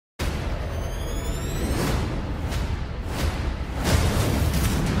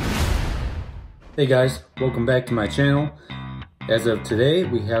Hey guys, welcome back to my channel. As of today,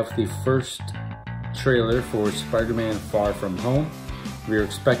 we have the first trailer for Spider-Man Far From Home. We were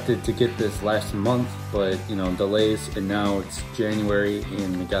expected to get this last month, but delays, and now it's January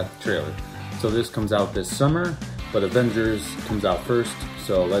and we got the trailer. So this comes out this summer, but Avengers comes out first.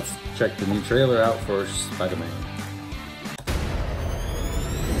 So let's check the new trailer out for Spider-Man.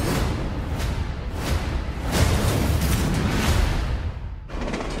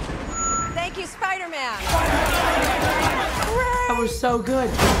 Thank you, Spider-Man. That was so good.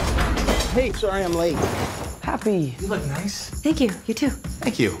 Hey, sorry I'm late. Happy. You look nice. Thank you. You too.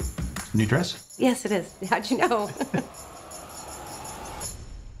 Thank you. New dress? Yes, it is. How'd you know?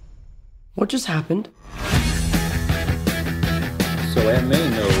 What just happened? So Aunt May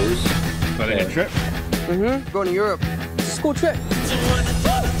knows. Planning a trip? Mm-hmm. Going to Europe. It's a school trip. Did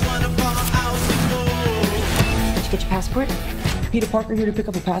you get your passport? Peter Parker here to pick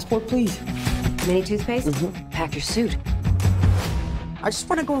up a passport, please. Mini toothpaste? Pack your suit. I just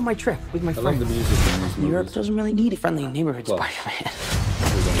want to go on my trip with my I love friends. the music in these movies. Europe doesn't really need a friendly neighborhood Well, Spider-Man.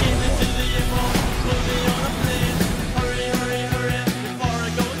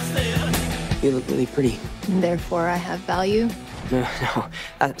 You look really pretty. Therefore, I have value. No,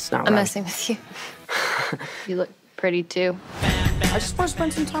 that's not I'm right. messing with you. You look pretty too. I just want to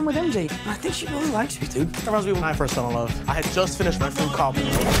spend some time with MJ. I think she really likes me, dude. That reminds me when I first fell in love. I had just finished my food copy.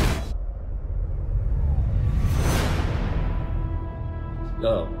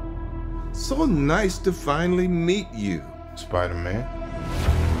 Oh. So nice to finally meet you, Spider-Man.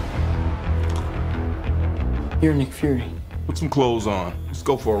 You're Nick Fury. Put some clothes on. Let's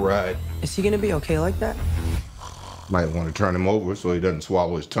go for a ride. Is he gonna be okay like that? Might want to turn him over so he doesn't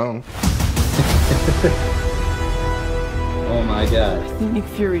swallow his tongue. Oh my god. I think Nick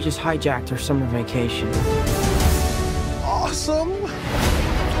Fury just hijacked our summer vacation. Awesome!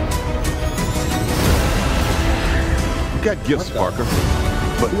 You got gifts, Parker,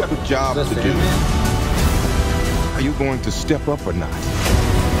 but you have a job Is to that do. Sandman? Are you going to step up or not?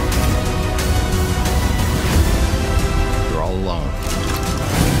 You're all alone.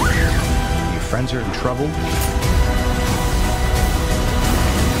 Your friends are in trouble.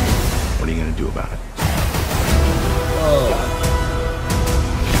 What are you gonna do about it? Oh.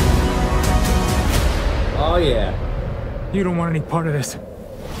 Oh yeah. You don't want any part of this.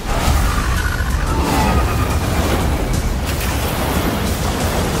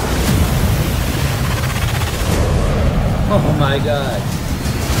 Oh my god.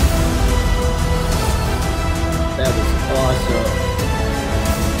 That was awesome.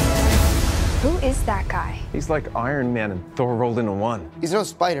 Who is that guy? He's like Iron Man and Thor rolled into one. He's no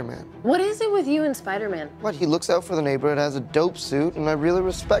Spider-Man. What is it with you and Spider-Man? What, he looks out for the neighborhood, has a dope suit, and I really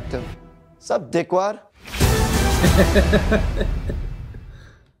respect him. Sup, dickwad?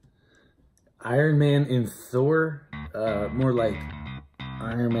 Iron Man and Thor? More like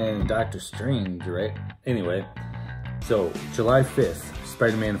Iron Man and Doctor Strange, right? Anyway, so July 5th,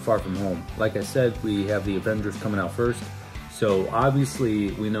 Spider-Man Far From Home. Like I said, we have the Avengers coming out first. So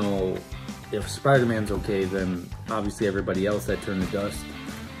obviously we know if Spider-Man's okay, then obviously everybody else that turned to dust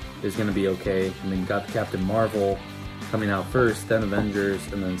is gonna be okay. And then you got Captain Marvel coming out first, then Avengers,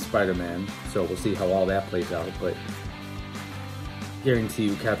 and then Spider-Man. So we'll see how all that plays out, but guarantee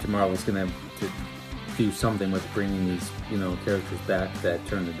you Captain Marvel's gonna have to do something with bringing these, characters back that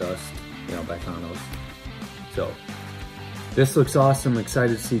turned to dust, by Thanos. So this looks awesome.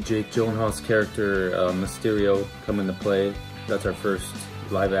 Excited to see Jake Gyllenhaal's character Mysterio come into play. That's our first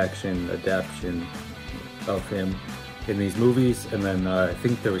live action adaptation of him in these movies. And then I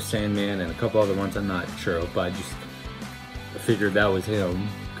think there was Sandman and a couple other ones I'm not sure of, but I figured that was him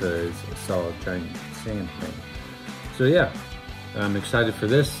because I saw a giant Sandman. So yeah, I'm excited for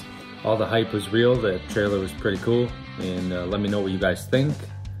this. All the hype was real. The trailer was pretty cool. And let me know what you guys think.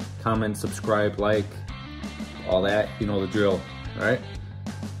 Comment, subscribe, like, all that. You know the drill. Alright?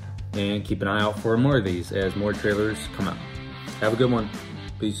 And keep an eye out for more of these as more trailers come out. Have a good one.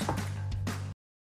 Peace.